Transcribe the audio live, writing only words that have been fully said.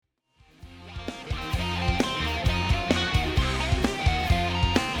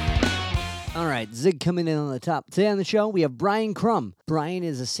right, Zig coming in on the top. Today on the show, we have Brian Krumm. Brian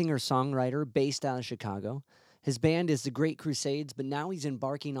is a singer-songwriter based out of Chicago. His band is the Great Crusades, but now he's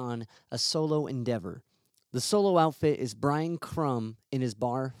embarking on a solo endeavor. The solo outfit is Brian Krumm and his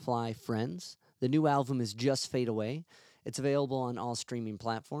Barfly Friends. The new album is Just Fade Away. It's available on all streaming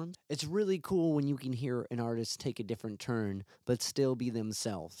platforms. It's really cool when you can hear an artist take a different turn, but still be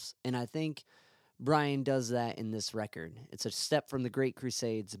themselves. And I think Brian does that in this record. It's a step from the Great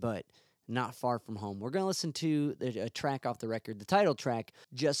Crusades, but not far from home. We're going to listen to a track off the record, the title track,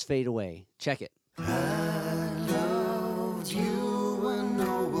 Just Fade Away. Check it. I loved you when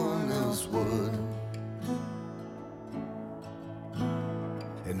no one else would,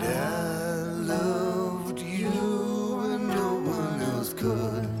 and I loved you when no one else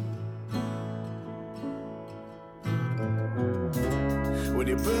could. When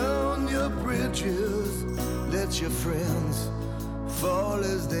you burn your bridges, let your friends fall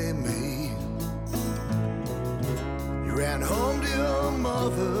as they may. You ran home to your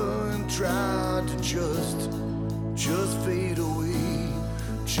mother and tried to just fade away,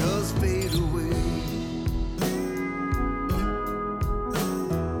 just fade away.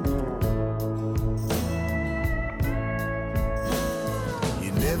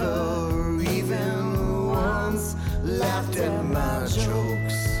 You never even once laughed at my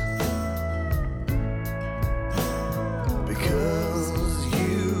jokes, because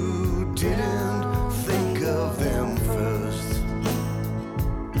you didn't think of them first.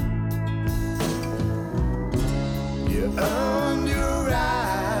 You earned your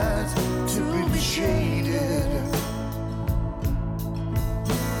right to be shaded.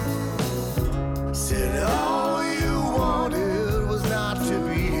 Said all you wanted was not to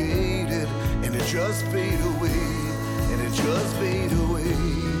be hated, and it just fade away, and it just fade away.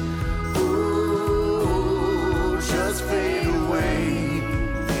 Ooh, just fade away.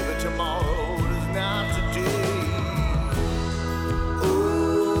 Maybe tomorrow is not today.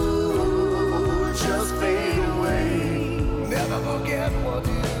 Ooh, just fade away. Never forget what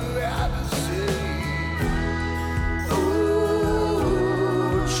you had to say.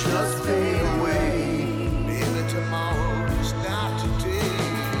 Ooh, just fade away. Maybe tomorrow is not today.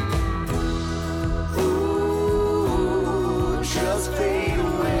 Ooh, just fade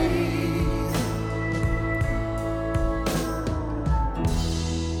away.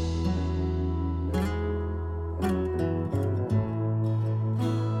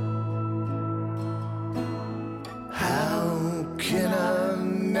 How can I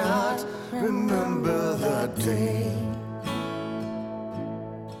not remember that day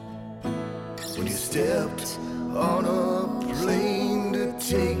when you stepped on a plane to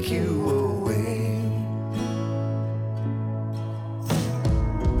take you away?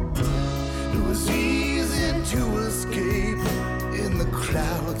 It was easy to escape in the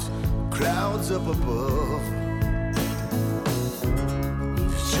clouds up above. You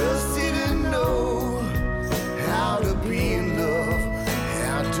just didn't know how to be in love,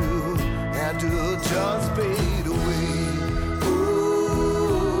 had to just fade away.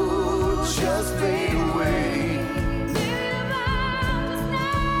 Ooh, just fade away.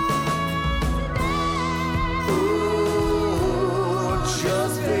 Ooh,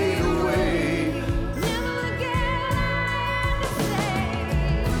 just fade away.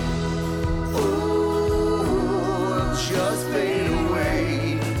 Ooh, just fade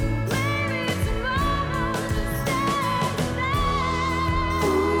away.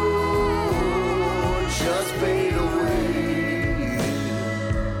 Ooh, just fade away.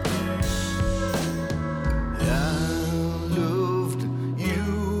 I loved you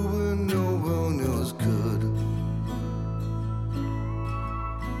when no one else could,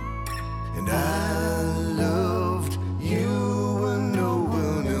 and I loved you when no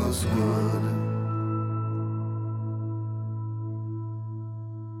one else would.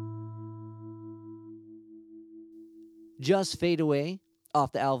 Just Fade Away,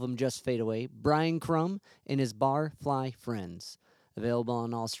 off the album Just Fade Away, Brian Krumm and his Barfly Friends. Available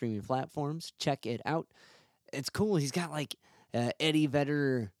on all streaming platforms. Check it out. It's cool. He's got like Eddie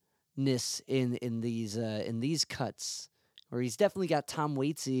Vedder-ness in these cuts, where he's definitely got Tom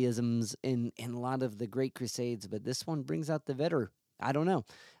Waitsy-isms in a lot of the Great Crusades, but this one brings out the Vedder. I don't know.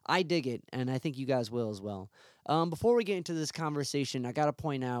 I dig it, and I think you guys will as well. Before we get into this conversation, I got to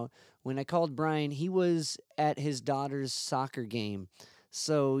point out, when I called Brian, he was at his daughter's soccer game.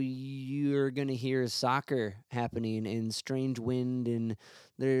 So you're going to hear soccer happening in strange wind, and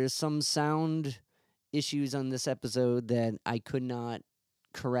there's some sound issues on this episode that I could not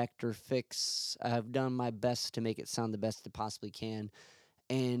correct or fix. I've done my best to make it sound the best it possibly can.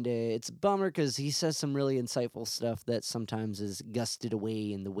 And it's a bummer because he says some really insightful stuff that sometimes is gusted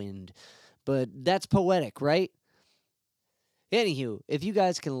away in the wind. but that's poetic, right? Anywho, if you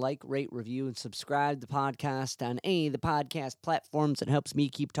guys can like, rate, review, and subscribe to the podcast on any of the podcast platforms, it helps me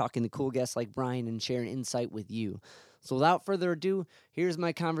keep talking to cool guests like Brian and sharing insight with you. So without further ado, here's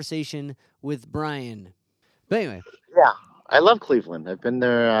my conversation with Brian. But anyway, Yeah, I love Cleveland. I've been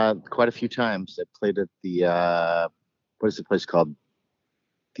there quite a few times. I played at the what is the place called?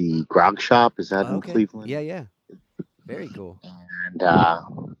 The Grog Shop. Is that in okay, Cleveland? yeah, very cool. And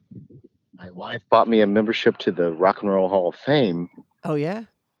my wife bought me a membership to the Rock and Roll Hall of Fame Oh yeah,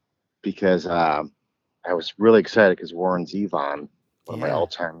 because I was really excited because Warren Zevon, one of my yeah,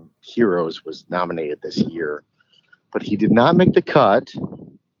 all-time heroes, was nominated this year, but he did not make the cut.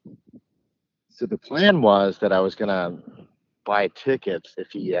 So the plan was that I was gonna buy tickets if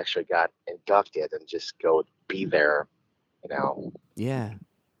he actually got inducted and just go be there, you know, yeah.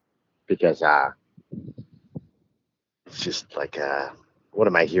 because it's just like one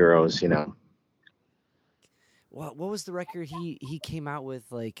of my heroes, you know. What was the record he came out with?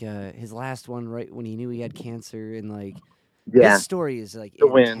 Like his last one, right when he knew he had cancer, and like his Yeah, story is like the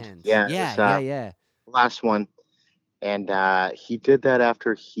wind. intense. Yeah, it Yeah, was yeah. last one, and he did that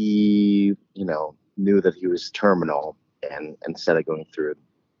after he, knew that he was terminal, and instead of going through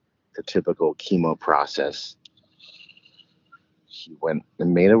the typical chemo process, he went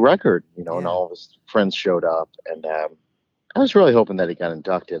and made a record, and Yeah. all of his friends showed up, and I was really hoping that he got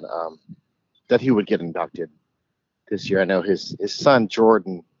inducted, that he would get inducted this year. I know his son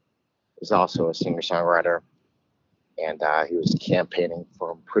Jordan is also a singer songwriter, and he was campaigning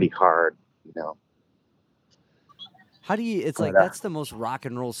for him pretty hard, you know. How do you? It's But like that's the most rock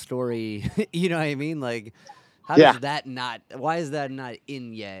and roll story. You know what I mean? Like, how yeah, does that not? Why is that not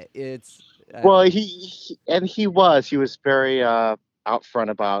in yet? It's I don't well, know. he was very out front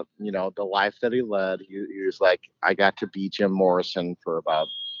about the life that he led. He was like, I got to be Jim Morrison for about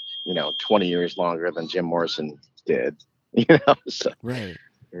 20 years longer than Jim Morrison did. So Right.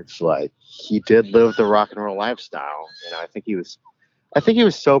 it's like he did live the rock and roll lifestyle. I think he was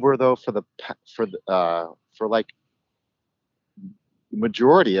sober though for like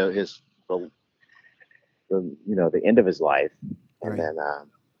majority of the end of his life, and Right. then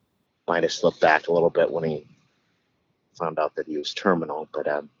might have slipped back a little bit when he found out that he was terminal. But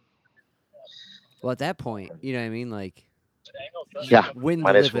Well, at that point, you know what I mean? Like, yeah, when to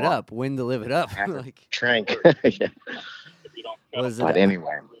might as live it well. up? When to live it up? After Like, Trank. Yeah. was it? But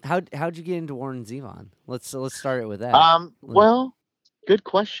anyway, How'd you get into Warren Zevon? Let's start it with that. Like, well, good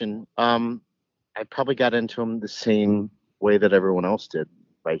question. I probably got into him the same way that everyone else did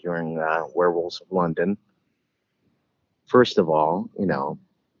by hearing Werewolves of London. First of all,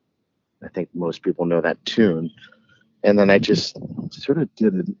 I think most people know that tune, and then I just started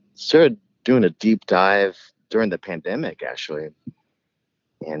doing a deep dive during the pandemic, actually,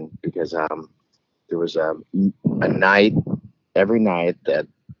 and because there was a night every night that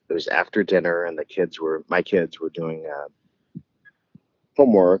it was after dinner, and my kids were doing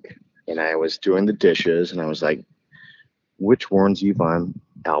homework, and I was doing the dishes, and I was like, which Warren Zevon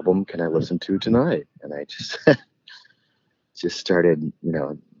album can I listen to tonight? And I just just started,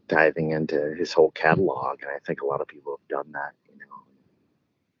 diving into his whole catalog, and I think a lot of people have done that.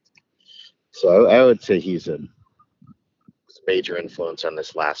 So I would say he's a major influence on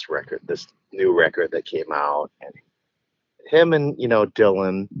this last record, this new record that came out, and him and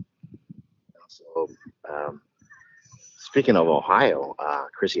Dylan. So, um, speaking of Ohio,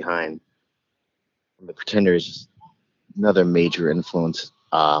 Chrissy Hine from the Pretenders, another major influence.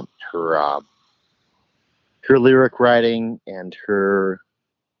 Her lyric writing and her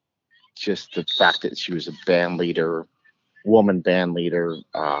just the fact that she was a band leader, woman band leader,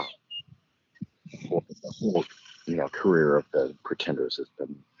 for the whole career of the Pretenders has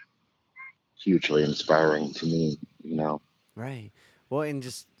been hugely inspiring to me. right. Well, and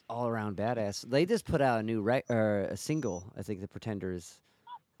just all around badass. They just put out a new or a single. I think the Pretenders.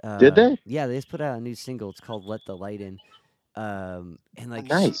 Did they? Yeah, they just put out a new single. It's called "Let the Light In." And Oh, like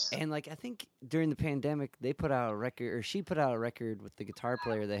nice. I think during the pandemic they put out a record, or she put out a record with the guitar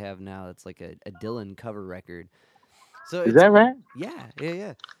player they have now. It's like a Dylan cover record. So Is it's that right?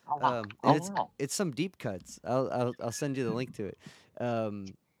 yeah. Oh wow. And Oh wow. it's some deep cuts. I'll send you the link to it.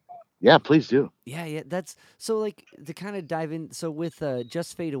 Um, Yeah, please do. yeah. That's so like to kind of dive in. So with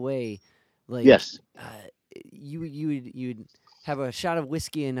Just Fade Away, like Yes. uh, you'd have a shot of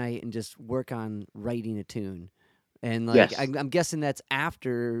whiskey a night and just work on writing a tune. And like Yes. I'm guessing that's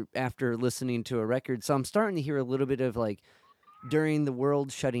after listening to a record. So I'm starting to hear a little bit of like during the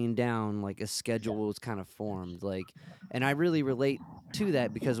world shutting down, like a schedule was kind of formed. Like, and I really relate to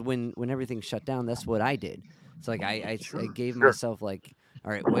that because when everything shut down, that's what I did. It's like I Sure. gave Sure. myself like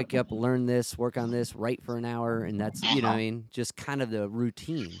all right, wake up, learn this, work on this, write for an hour, and that's, you know what I mean, just kind of the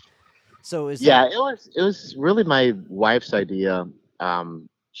routine. So is that Yeah, it was really my wife's idea.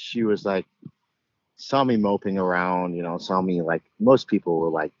 She was like, saw me moping around, saw me like most people were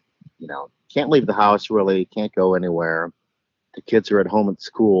like, can't leave the house really, can't go anywhere. The kids are at home at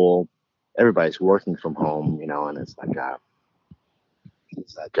school. Everybody's working from home, and it's like,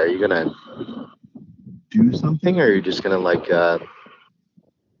 are you gonna do something, or are you just gonna like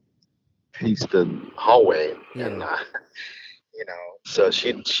pace the hallway? And yeah, so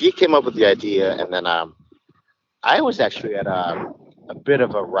she came up with the idea, and then I was actually at a bit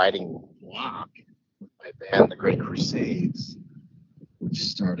of a writing block with my band, the Great Crusades, which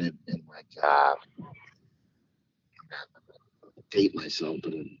started in like date myself,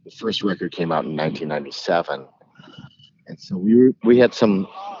 but the first record came out in 1997, and so we had some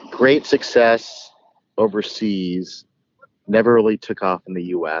great success overseas. Never really took off in the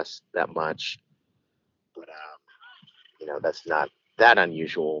U.S. that much, but that's not that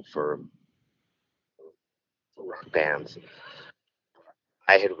unusual for rock bands.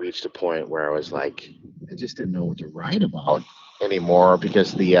 I had reached a point where I was like, I just didn't know what to write about anymore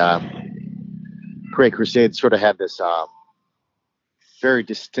because the Great Crusade sort of had this very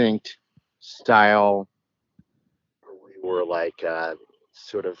distinct style. We were like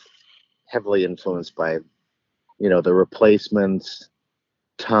sort of heavily influenced by the Replacements,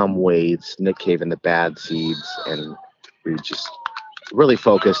 Tom Waits, Nick Cave and the Bad Seeds, and we just really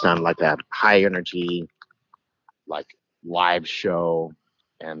focused on like a high energy, like live show,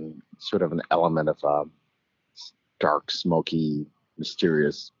 and sort of an element of dark, smoky,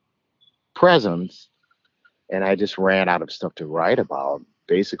 mysterious presence. And I just ran out of stuff to write about,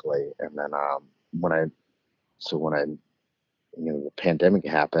 basically. And then when I, so when I, the pandemic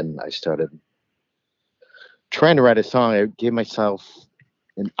happened, I started trying to write a song. I gave myself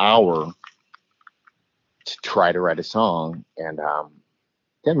an hour to try to write a song, and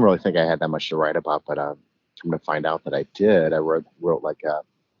didn't really think I had that much to write about. But come to find out that I did. I wrote like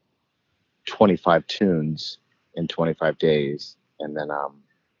 25 tunes in 25 days, and then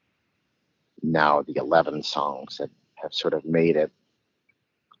now the 11 songs that have sort of made it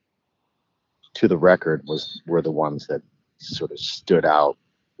to the record were the ones that sort of stood out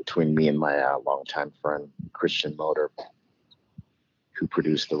between me and my longtime friend Christian Motor, who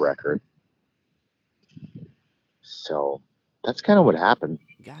produced the record. So that's kind of what happened.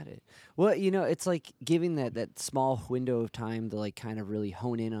 got it. Well, it's like giving that small window of time to like kind of really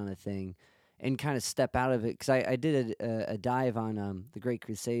hone in on a thing and kind of step out of it. Because I did a dive on the Great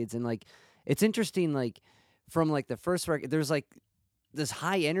Crusades, and like it's interesting, like from like the first record, there's like this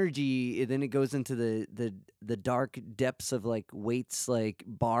high energy, and then it goes into the dark depths of like Waits like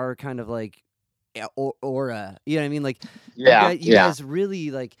bar kind of like aura. You know what I mean? Like Yeah, you yeah. guys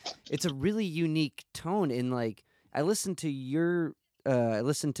really like it's a really unique tone. And like I listened to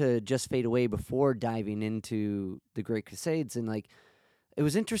Just Fade Away before diving into the Great Crusades, and like it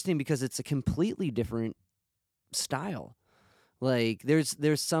was interesting because it's a completely different style. Like there's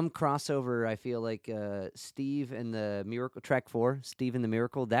some crossover. I feel like Steve and the Miracle track 4, Steve and the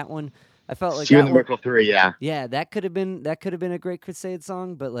Miracle. That one, I felt like Steven that the one. Miracle 3, yeah. Yeah, that could have been a Great Crusade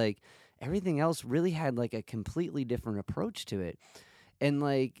song, but like everything else really had like a completely different approach to it. And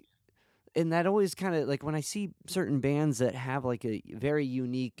like and that always kind of like when I see certain bands that have like a very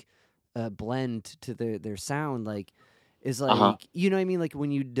unique blend to their sound, like is Uh huh. like, you know what I mean, like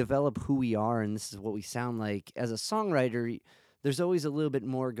when you develop who we are and this is what we sound like as a songwriter, there's always a little bit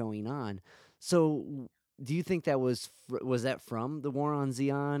more going on. So do you think that was that from the War on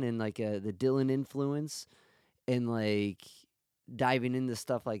Xeon and like the Dylan influence and like diving into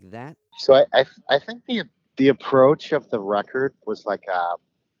stuff like that? So I think the approach of the record was like a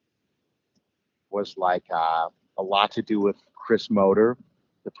lot to do with Chris Motor,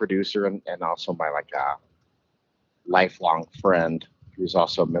 the producer, and also my like lifelong friend, who's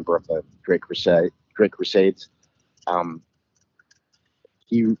also a member of the Great Crusades. Um,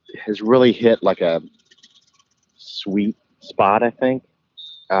 he has really hit like a sweet spot, I think,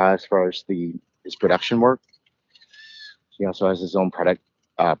 as far as the his production work. He also has his own project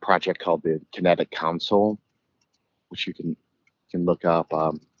called the Kinetic Council, which you can look up,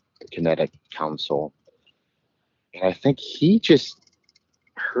 the Kinetic Council. And I think he just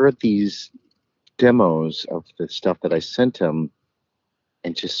heard these demos of the stuff that I sent him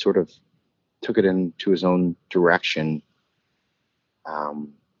and just sort of took it into his own direction.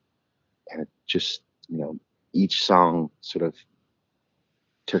 Um, and it just, each song sort of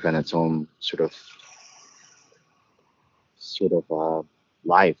took on its own sort of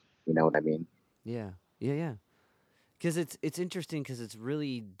life. You know what I mean? Yeah. Yeah, yeah. Because it's interesting because it's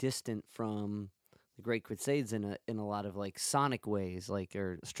really distant from the Great Crusades in a lot of like sonic ways, like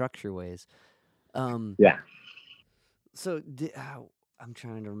or structure ways. Um, Yeah. I'm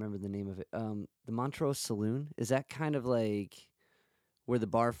trying to remember the name of it. The Montrose Saloon, is that kind of like where the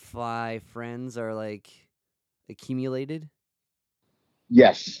Barfly friends are like accumulated?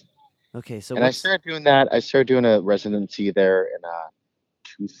 Yes. Okay, so And I what's started doing that. I started doing a residency there in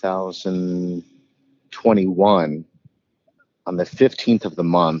 2021 on the 15th of the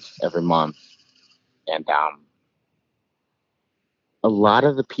month every month. And a lot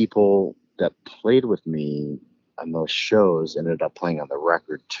of the people that played with me on those shows ended up playing on the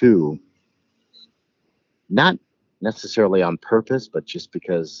record too. Not necessarily on purpose, but just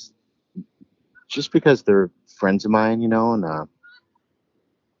because they're friends of mine, and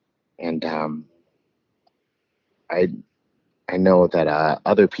I I know that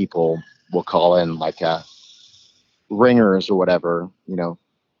other people will call in like ringers or whatever,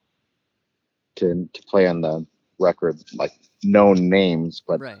 to play on the record, like known names,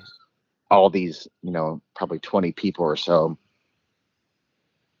 but right? all these, probably 20 people or so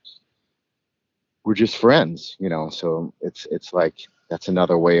were just friends, so it's like that's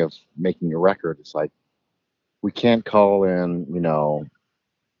another way of making a record. It's like we can't call in,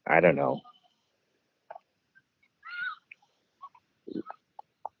 I don't know,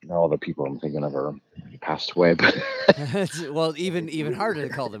 all the people I'm thinking of are passed away, but Well, even harder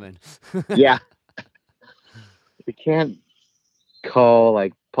to call them in. yeah, we can't call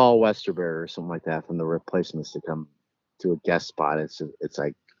like Paul Westerberg or something like that from the Replacements to come to a guest spot. It's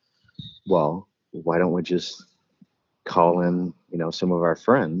like, well, why don't we just call in, some of our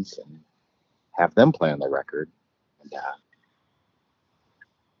friends and have them play on the record? And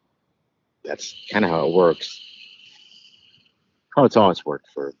that's kind of how it works. How it's always worked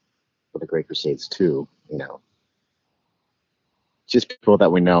for the Great Crusades too. Just people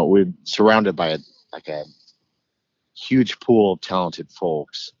that we know. We're surrounded by a huge pool of talented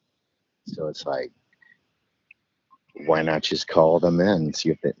folks. So it's like, why not just call them in and see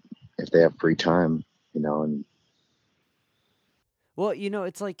if they have free time, and Well,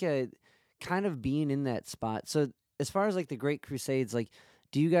 it's like a kind of being in that spot. So as far as like the Great Crusades, like,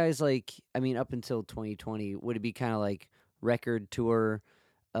 do you guys like? I mean, up until 2020, would it be kind of like record tour,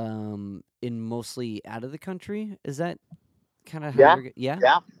 in mostly out of the country? Is that kind of how yeah, you're? Yeah.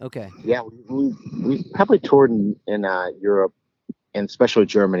 yeah, Okay. yeah. We probably toured in Europe and especially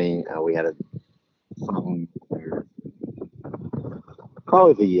Germany. We had a following there.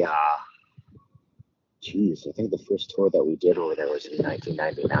 Probably geez, I think the first tour that we did over there was in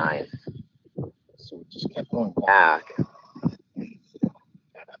 1999. So we just kept going back,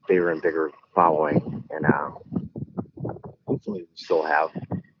 bigger and bigger following, and hopefully we still have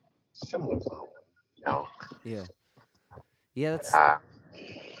similar following. You know, Yeah. Yeah. That's uh,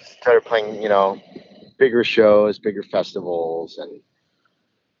 started playing, bigger shows, bigger festivals, and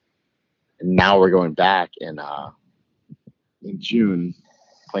now we're going back in June,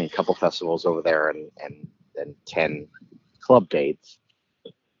 playing a couple festivals over there, and then 10 club dates.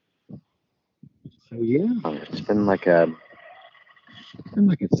 So yeah, it's been like a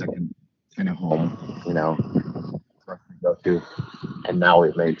second kind of home, for us to go to. And now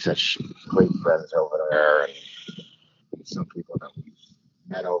we've made such great friends over there, and some people that we've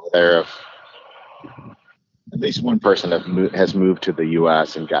met over there. At least one person has moved to the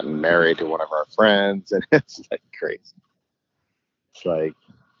U.S. and gotten married to one of our friends, and it's like crazy. It's like,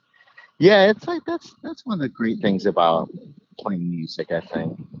 yeah, it's like that's one of the great things about playing music. I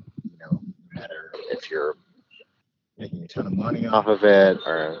think, no matter if you're making a ton of money off of it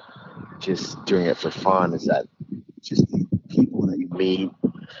or just doing it for fun, is that just the people that you meet,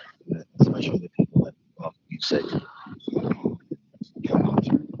 especially the people that love music, come out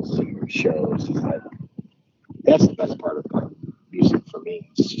to see your shows. Is that that's the best part of playing music for me.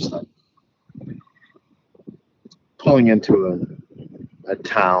 It's just like pulling into a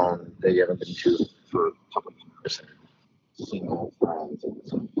town that you haven't been to for a couple of years and seeing old friends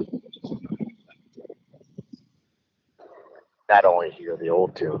and not only hear the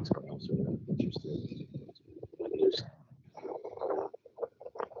old tunes but also interested in the new stuff.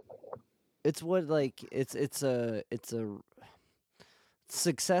 it's what like it's a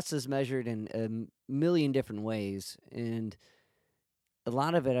success is measured in a million different ways, and a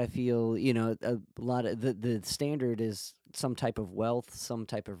lot of it I feel, a lot of the standard is some type of wealth, some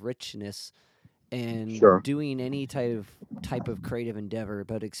type of richness, and Sure. doing any type of creative endeavor,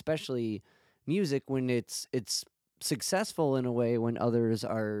 but especially music when it's successful in a way when others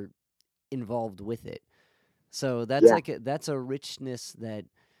are involved with it. So that's Yeah. like that's a richness that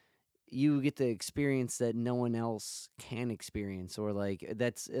you get the experience that no one else can experience, or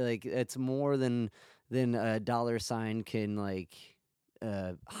that's more than a dollar sign can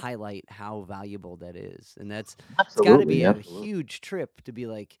highlight how valuable that is. And it's got to be Absolutely, a absolutely. huge trip to be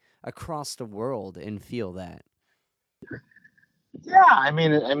like across the world and feel that. Yeah,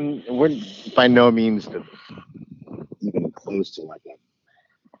 we're by no means even close to like a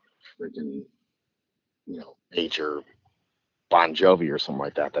freaking, major Bon Jovi or something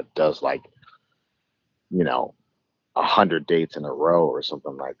like that that does like, you know, 100 dates in a row or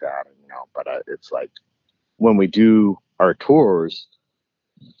something like that. But it's like when we do our tours,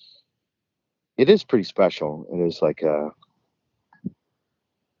 it is pretty special. It is like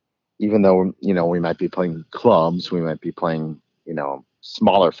even though we might be playing clubs, we might be playing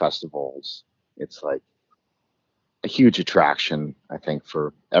smaller festivals. It's like a huge attraction, I think,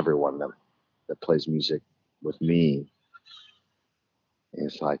 for everyone that plays music with me.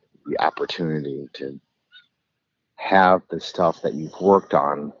 Is like the opportunity to have the stuff that you've worked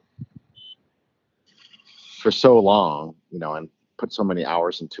on for so long, and put so many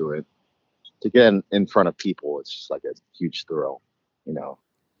hours into it to get in front of people. It's just like a huge thrill, you know.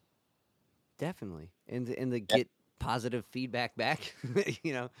 Definitely. And to Yeah. get positive feedback back,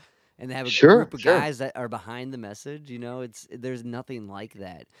 you know, and to have a Sure, group of sure. guys that are behind the message, there's nothing like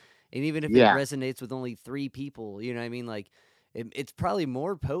that. And even if it Yeah, resonates with only 3 people, you know what I mean? Like it's probably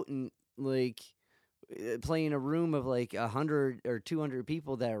more potent playing a room of like 100 or 200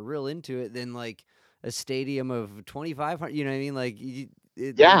 people that are real into it than like a stadium of 2,500, you know what I mean?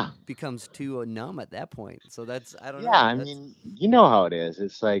 It yeah, becomes too numb at that point. So that's I don't yeah. know. That's You know how it is.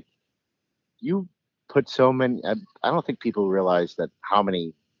 It's like you put so many. I don't think people realize that how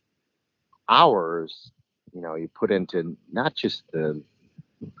many hours you put into not just the.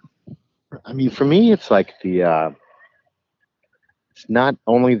 For me, it's like it's not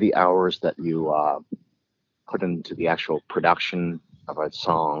only the hours that you put into the actual production of a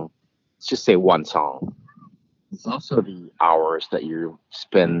song. Let's just say one song. It's also the hours that you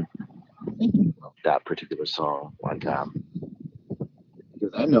spend thinking about that particular song. Like,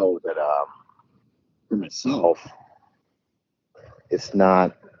 because I know that for myself, it's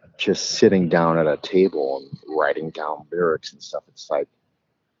not just sitting down at a table and writing down lyrics and stuff. It's like,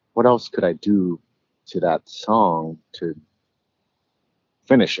 what else could I do to that song to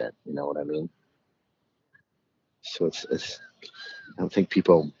finish it? You know what I mean? So it's I don't think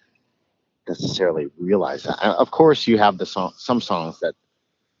people necessarily realize that. Of course, you have some songs that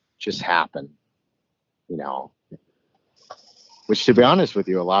just happen, you know. Which, to be honest with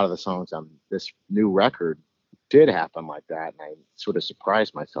you, a lot of the songs on this new record did happen like that, and I sort of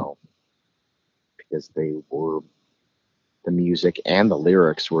surprised myself because the music and the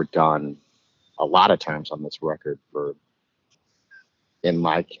lyrics were done a lot of times on this record for in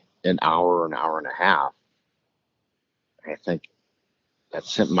like an hour and a half. I think that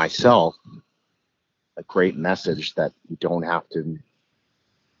sent myself a great message that you don't have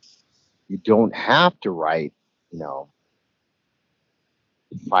to write, you know,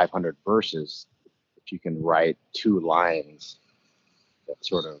 500 verses if you can write 2 lines that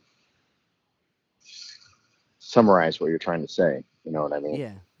sort of summarize what you're trying to say. You know what I mean?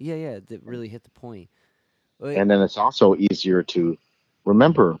 yeah. Yeah, yeah, that really hit the point. Wait. And then it's also easier to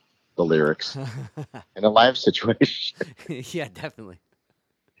remember the lyrics in a live situation. Yeah, definitely.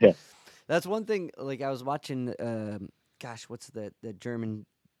 Yeah. That's one thing. Like I was watching, gosh, what's that German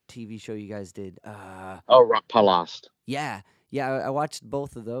TV show you guys did? Oh, Rock Palast. Yeah, yeah. I watched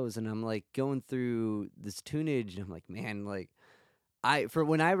both of those, and I'm like going through this tunage, and I'm like, man, like for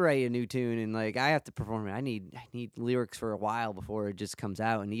when I write a new tune and like I have to perform it, I need lyrics for a while before it just comes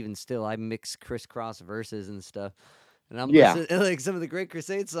out, and even still, I mix crisscross verses and stuff. And I'm Yeah. listening like some of the great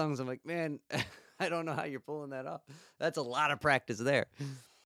Crusade songs. I'm like, man, I don't know how you're pulling that off. That's a lot of practice there.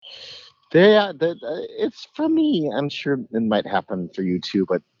 It's for me. I'm sure it might happen for you too,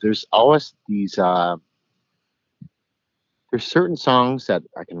 but there's always these. There's certain songs that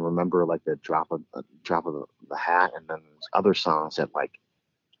I can remember, like the drop of the hat, and then there's other songs that like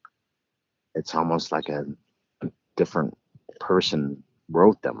it's almost like a different person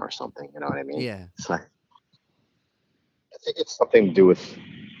wrote them or something. You know what I mean? Yeah. It's like I think it's something to do with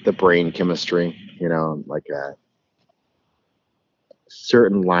the brain chemistry. Like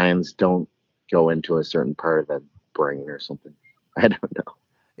certain lines don't go into a certain part of the brain or something. I don't know.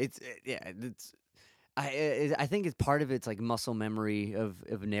 Yeah, it's I think it's part of it's like muscle memory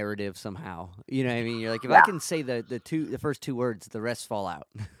of narrative somehow. You know what I mean? You're like if I Yeah. can say the first two words, the rest fall out.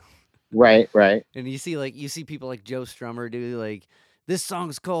 Right. Right. And you see people like Joe Strummer do like this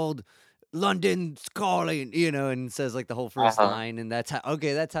song's called London's calling, and says like the whole first Uh-huh. line, and that's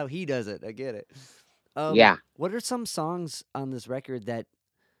how he does it. I get it. Yeah. What are some songs on this record that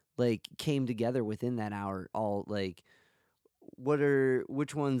like came together within that hour? All like,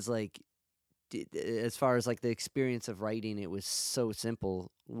 which ones like, as far as like the experience of writing, it was so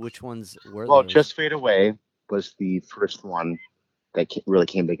simple. Which ones were Well, those? Just Fade Away was the first one that really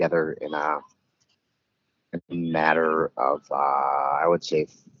came together in a matter of, I would say,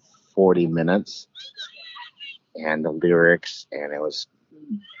 40 minutes, and the lyrics, and it was,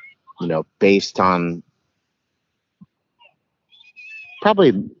 based on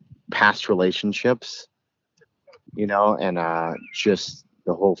probably past relationships, and just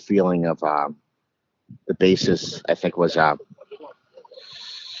the whole feeling of the basis, I think, was I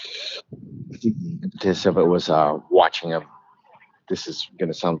think the impetus of it was watching a. This is going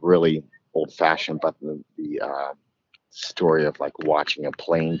to sound really old fashioned, but the story of like watching a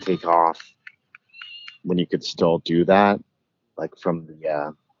plane take off when you could still do that, like from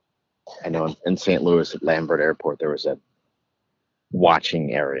the. I know in St. Louis at Lambert Airport there was a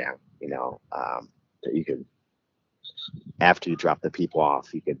watching area, that you could, after you drop the people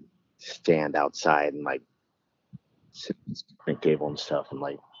off, you could stand outside and like sit at this picnic table and stuff and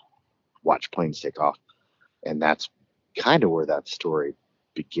like watch planes take off. And that's kind of where that story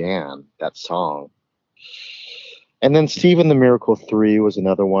began, that song. And then Stephen the Miracle 3 was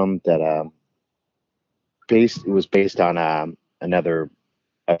another one that it was based on another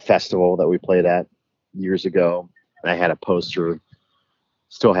a festival that we played at years ago. And I had a poster,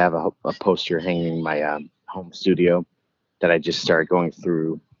 still have a poster hanging in my home studio that I just started going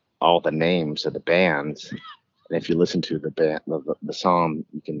through all the names of the bands. And if you listen to the song,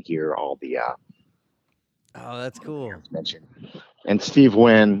 you can hear all the Oh, that's cool. bands mentioned. And Steve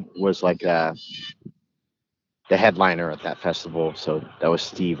Wynn was like the headliner at that festival. So that was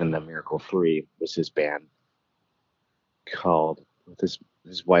Steve and the Miracle Three was his band called, with his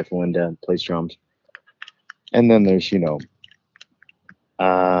wife Linda plays drums. And then there's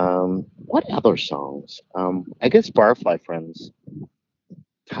what other songs? I guess Barfly Friends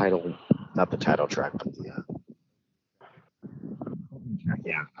title, not the title track, but the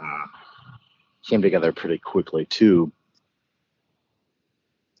yeah, came together pretty quickly too.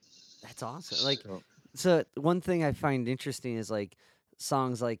 That's awesome. Like, So, so one thing I find interesting is like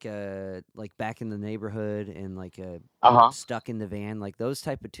songs like Back in the Neighborhood and like uh-huh. Stuck in the Van, like those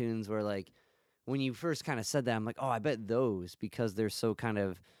type of tunes where like when you first kind of said that, I'm like, oh, I bet those, because they're so kind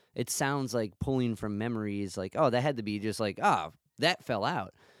of, it sounds like pulling from memories, like, oh, that had to be just like, oh, that fell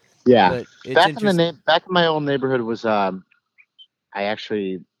out. Yeah, But it's interesting. back in my old neighborhood was I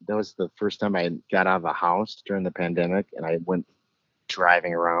actually, that was the first time I got out of the house during the pandemic, and I went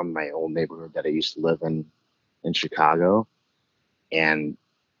driving around my old neighborhood that I used to live in Chicago, and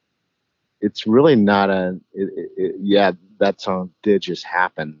it's really not yeah, that song did just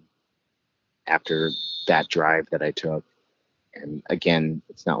happen after that drive that I took. And again,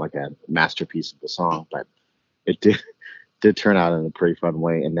 it's not like a masterpiece of the song, but it did turn out in a pretty fun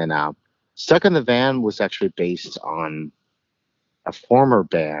way. And then Stuck in the Van was actually based on a former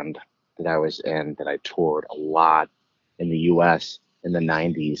band that I was in that I toured a lot in the US in the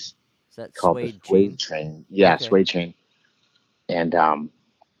 90s Is that called the Suede Suede Chain? Train. Yeah, Okay. Suede Chain. And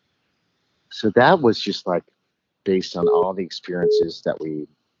so that was just like based on all the experiences that we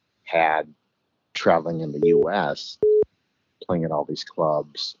had traveling in the US, playing at all these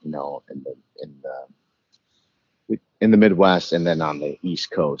clubs, in the Midwest and then on the East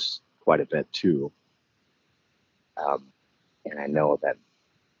Coast quite a bit too. Um, and I know that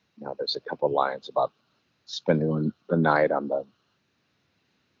there's a couple lines about spending the night on the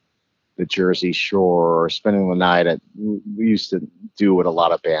Jersey Shore, or spending the night at. We used to do what a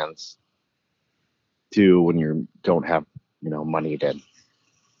lot of bands do when you don't have money to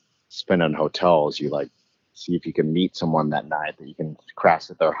spend on hotels. You like see if you can meet someone that night that you can crash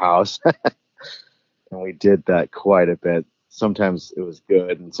at their house, and we did that quite a bit. Sometimes it was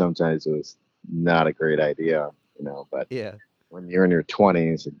good, and sometimes it was not a great idea. But Yeah. when you're in your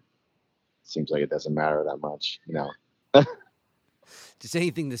 20s, it seems like it doesn't matter that much. Just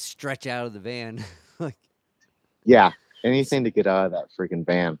anything to stretch out of the van. Like, Yeah, s- anything to get out of that freaking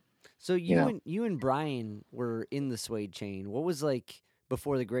van. so You know. you and Brian were in the Suede Chain. What was like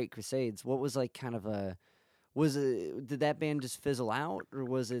before the Great Crusades? What was like kind of a, was it, did that band just fizzle out, or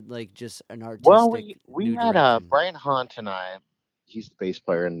was it like just an Well, artistic we new had direction? Brian Hunt and I. He's the bass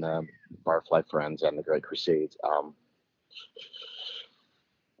player in the Barfly Friends and the Great Crusades.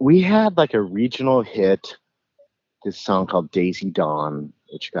 We had like a regional hit, this song called Daisy Dawn,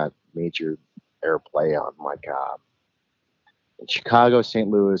 which got major airplay on like Chicago, St.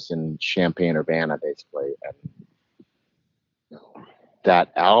 Louis, and Champaign, Urbana, basically. And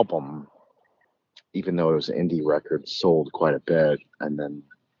that album, even though it was an indie record, sold quite a bit. And then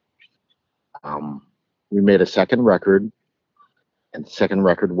um, we made a second record, and the second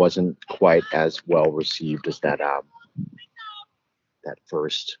record wasn't quite as well received as that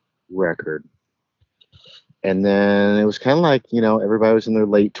first record. And then it was kind of like, everybody was in their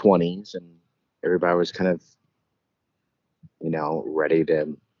late 20s and everybody was kind of, ready to.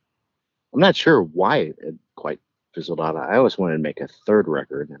 I'm not sure why it quite fizzled out. I always wanted to make a third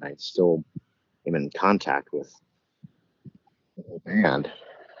record, and I still am in contact with the whole band,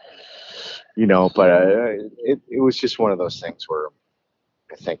 but it was just one of those things where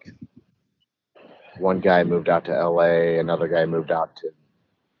I think one guy moved out to LA, another guy moved out to,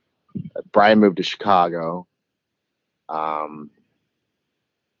 Brian moved to Chicago. Um,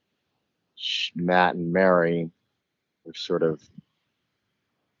 Matt and Mary were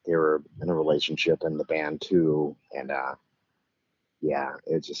they were in a relationship in the band too. And yeah,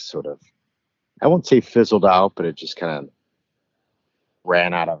 it just I won't say fizzled out, but it just kind of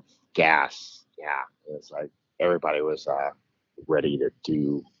ran out of gas. Yeah, it was like everybody was ready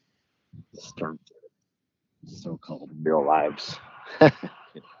to start so-called real lives.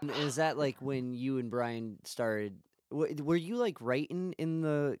 And is that like when you and Brian started? Were you like writing in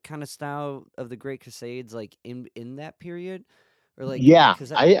the kind of style of the Great Crusades, like in that period, or like Yeah,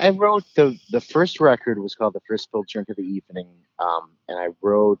 because I wrote the first record was called The First Filled Drink of the Evening, and I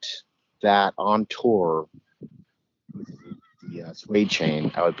wrote that on tour with the Suede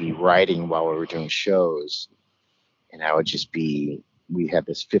Chain. I would be writing while we were doing shows, and I would just be. We had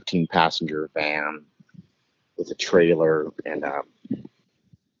this 15-passenger van with a trailer, and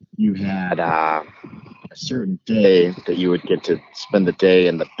you had a certain day that you would get to spend the day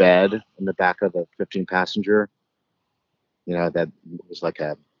in the bed in the back of the 15-passenger. That was like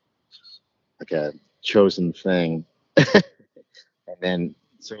a chosen thing. And then,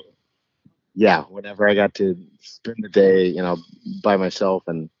 so yeah, whenever I got to spend the day, by myself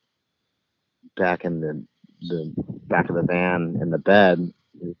and back in the back of the van in the bed,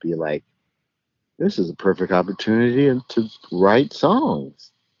 it would be like, this is a perfect opportunity to write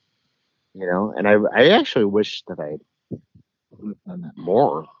songs, And I actually wish that I would have done that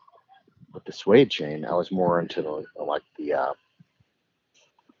more with the Suede Chain. I was more into I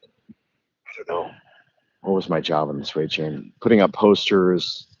don't know, what was my job in the Suede Chain? Putting up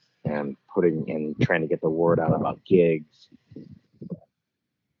posters and trying to get the word out about gigs.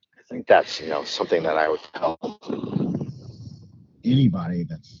 I think that's something that I would tell anybody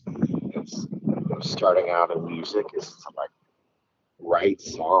that's starting out in music is to like write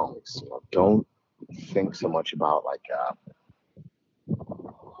songs. Don't think so much about like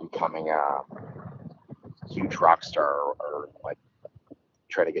becoming a huge rock star or like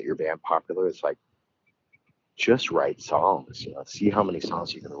try to get your band popular. It's like just write songs. See how many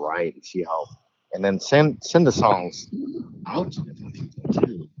songs you can write and see how, and then send the songs out to different people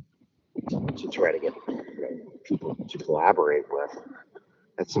too to try to get people to collaborate with.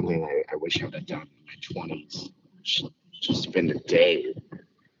 That's something I wish I would have done in my 20s. Just spend a day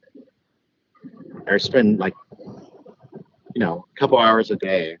or spend like, a couple hours a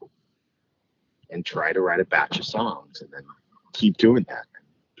day and try to write a batch of songs and then keep doing that.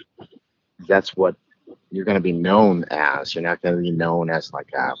 That's what you're going to be known as. You're not going to be known as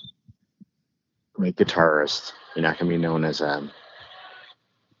like a great guitarist. You're not going to be known as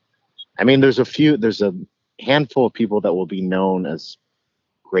I mean, there's a handful of people that will be known as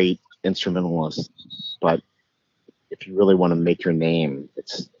great instrumentalists, but if you really want to make your name,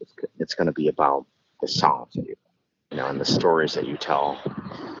 it's going to be about the songs that and the stories that you tell.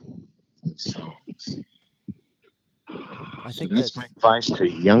 So I think that's that's my advice to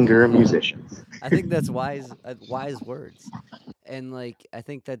younger musicians. I think that's wise words, and like I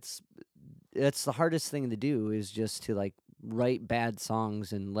think that's the hardest thing to do is just to like write bad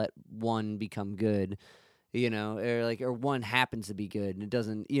songs and let one become good, or one happens to be good and it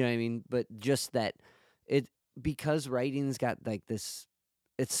doesn't, what I mean? But just that it because writing's got like this,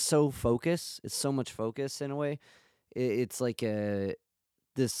 it's so much focus in a way. It's like a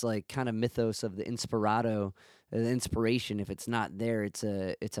this like kind of mythos of the inspirato, the inspiration. If it's not there, it's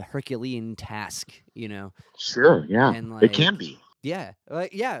a Herculean task, Sure, yeah, and it can like be. yeah,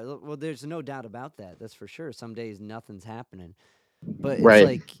 yeah. Well, there's no doubt about that. That's for sure. Some days nothing's happening, but it's Right.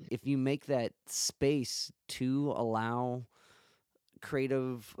 like if you make that space to allow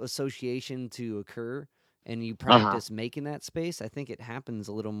creative association to occur and you Uh huh. practice making that space, I think it happens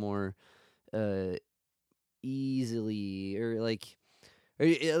a little more uh, easily, or like,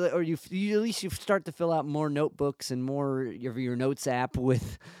 or you at least you start to fill out more notebooks and more of your notes app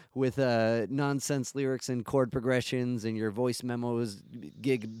with nonsense lyrics and chord progressions, and your voice memos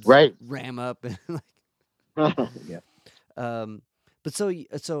gigs Right. ram up and Yeah. but so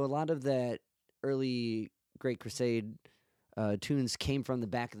a lot of that early Great Crusade tunes came from the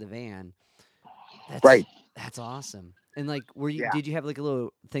back of the van. Right. That's awesome. And like, were you Yeah. did you have like a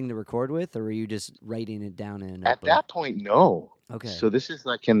little thing to record with, or were you just writing it down in a At notebook? that point, no. Okay. So this is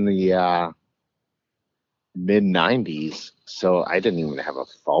like in the mid '90s. So I didn't even have a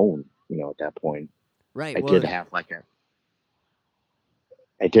phone, at that point. Right. I Well, did have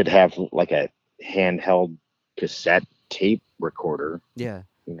I did have like a handheld cassette tape recorder, yeah.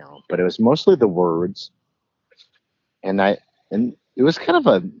 but it was mostly the words. And it was kind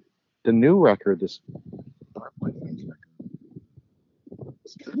of the new record, this Dark White Hands record,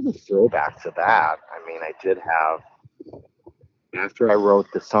 it's kind of a throwback to that. I mean, I did have, after I wrote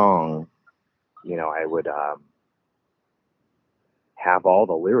the song, I would have all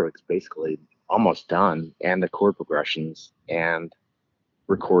the lyrics basically almost done and the chord progressions and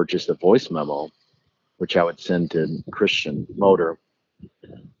record just a voice memo, which I would send to Christian Motor.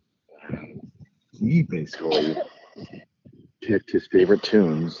 He basically picked his favorite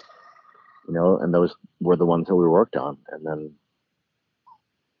tunes, and those were the ones that we worked on. And then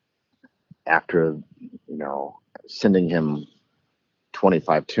after, sending him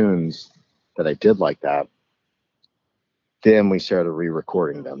 25 tunes that I did like that, then we started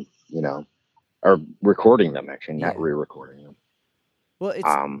re-recording them, or recording them actually, not Yeah. re-recording them. Well,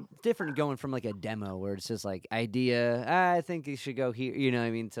 it's different going from like a demo where it's just like idea. I think you should go here. You know what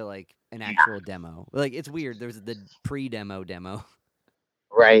I mean? To like an actual demo. Like it's weird. There's the pre-demo demo.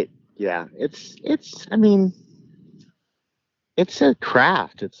 Right. Yeah. I mean, it's a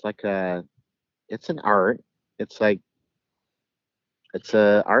craft. It's an art. It's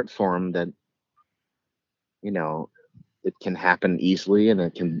a art form that, it can happen easily and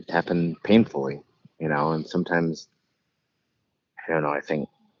it can happen painfully, and sometimes, I don't know, I think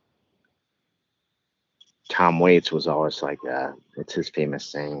Tom Waits was always like, it's his famous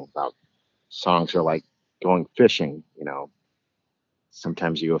saying about songs are like going fishing,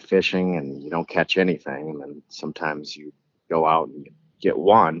 sometimes you go fishing and you don't catch anything. And then sometimes you go out and get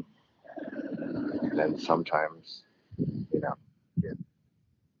one. And then sometimes, you get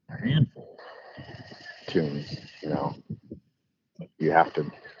a handful of tunes, you have to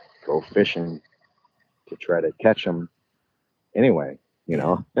go fishing to try to catch them anyway,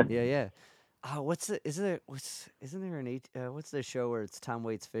 Yeah. Yeah. Isn't there what's the show where it's Tom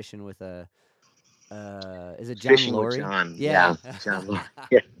Waits fishing with a is it John Fishing with Laurie? John. Yeah. John Laurie.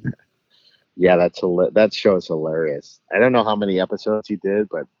 Yeah. Yeah, that show is hilarious. I don't know how many episodes he did,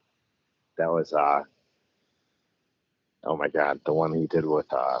 but that was oh my god, the one he did with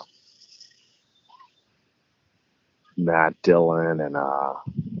Matt Dillon and the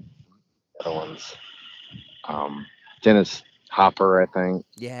other ones, Dennis Hopper, I think.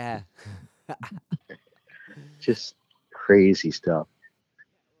 Yeah. Just crazy stuff.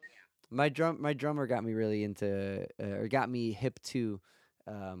 My drummer got me really into or got me hip to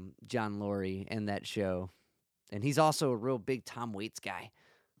John Laurie and that show. And he's also a real big Tom Waits guy.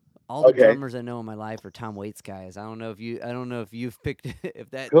 All the Okay. drummers I know in my life are Tom Waits guys. I don't know if you've picked if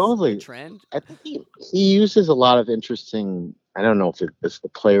that's Totally. a trend. I think he uses a lot of interesting. I don't know if it's the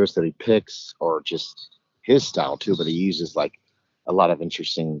players that he picks or just his style too, but he uses like a lot of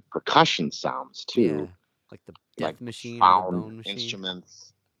interesting percussion sounds too. Yeah. Like the like Death Machine or the found Bone Machine.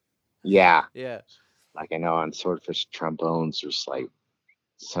 instruments. Yeah. Yeah. Like I know on Swordfish trombones, there's like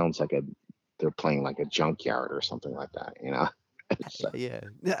sounds like they're playing like a junkyard or something like that, So, Yeah.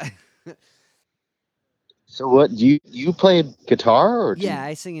 so what do you play guitar or do Yeah,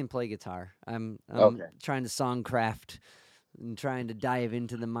 I sing and play guitar. I'm Okay. trying to songcraft and trying to dive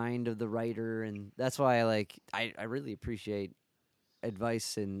into the mind of the writer, and that's why I really appreciate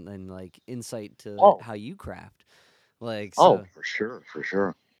advice and like insight to Oh. how you craft. Like Oh, for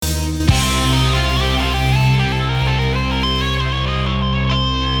sure.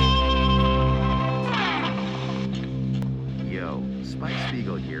 Yo, Spike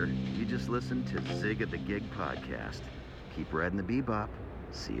Spiegel here. You just listened to Zig at the Gig podcast. Keep riding the bebop.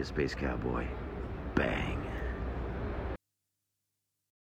 See you, Space Cowboy. Bang.